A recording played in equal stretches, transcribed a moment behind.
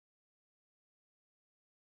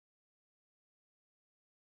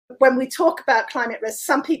when we talk about climate risk,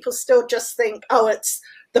 some people still just think, oh, it's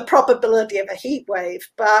the probability of a heat wave.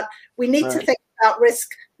 But we need to think about risk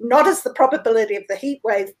not as the probability of the heat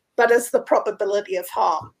wave, but as the probability of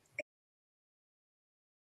harm.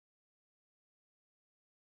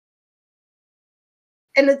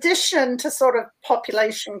 In addition to sort of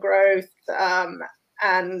population growth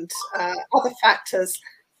and other factors,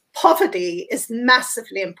 poverty is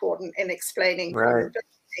massively important in explaining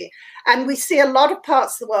vulnerability. And we see a lot of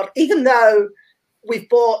parts of the world, even though we've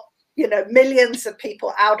brought millions of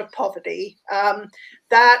people out of poverty,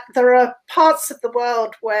 that there are parts of the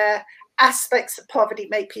world where aspects of poverty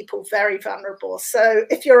make people very vulnerable. So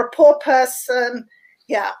if you're a poor person,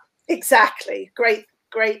 yeah, exactly, great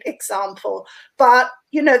example. But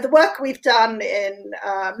the work we've done in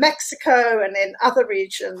Mexico and in other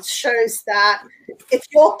regions shows that if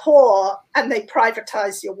you're poor and they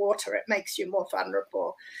privatize your water, it makes you more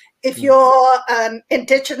vulnerable. If you're an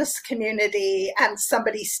indigenous community and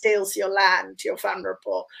somebody steals your land, you're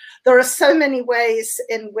vulnerable. There are so many ways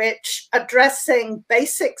in which addressing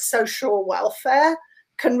basic social welfare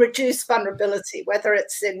can reduce vulnerability, whether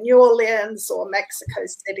it's in New Orleans or Mexico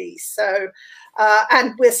City. So,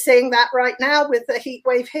 and we're seeing that right now with the heat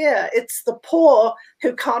wave here. It's the poor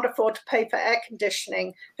who can't afford to pay for air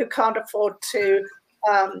conditioning, who can't afford to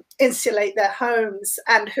insulate their homes,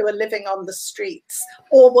 and who are living on the streets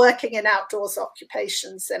or working in outdoors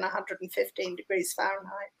occupations in 115 degrees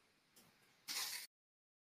Fahrenheit.